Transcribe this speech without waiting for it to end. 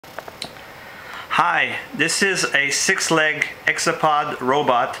Hi, this is a 6-leg hexapod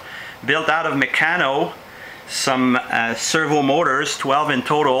robot built out of Meccano, some servo motors, 12 in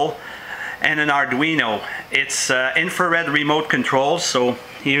total, and an Arduino. It's infrared remote control, so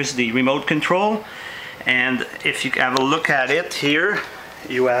here's the remote control, and if you have a look at it here,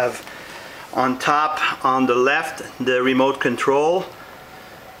 you have on top on the left the remote control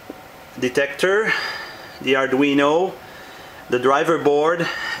detector, the Arduino, the driver board,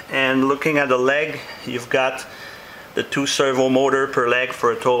 and looking at the leg, you've got the 2 servo motor per leg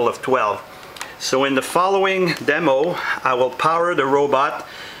for a total of 12. So in the following demo, I will power the robot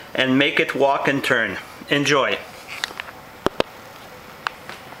and make it walk and turn. Enjoy!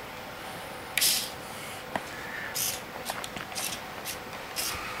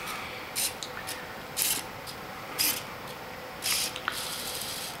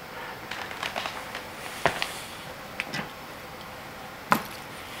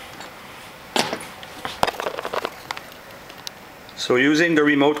 So using the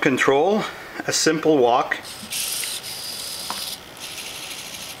remote control, a simple walk.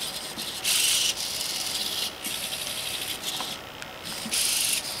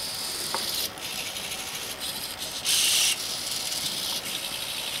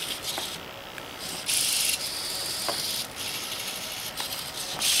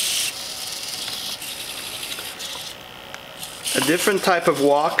 A different type of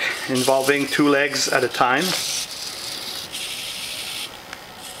walk involving 2 legs at a time.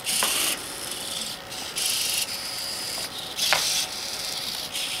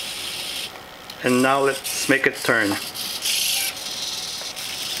 And now let's make it turn.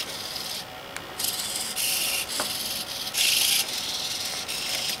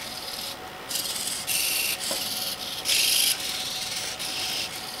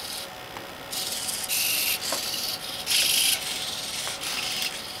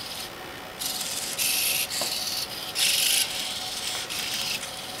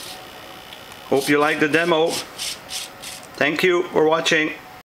 Hope you like the demo. Thank you for watching.